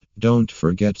Don't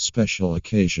forget special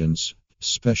occasions.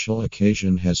 Special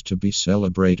occasion has to be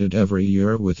celebrated every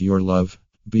year with your love.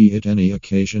 Be it any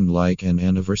occasion like an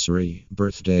anniversary,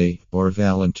 birthday, or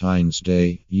Valentine's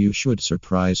Day, you should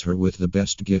surprise her with the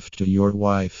best gift to your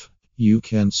wife. You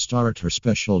can start her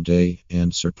special day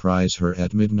and surprise her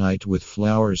at midnight with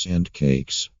flowers and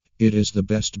cakes. It is the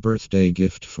best birthday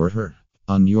gift for her.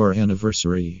 On your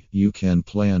anniversary, you can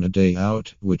plan a day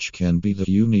out, which can be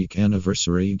the unique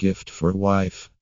anniversary gift for wife.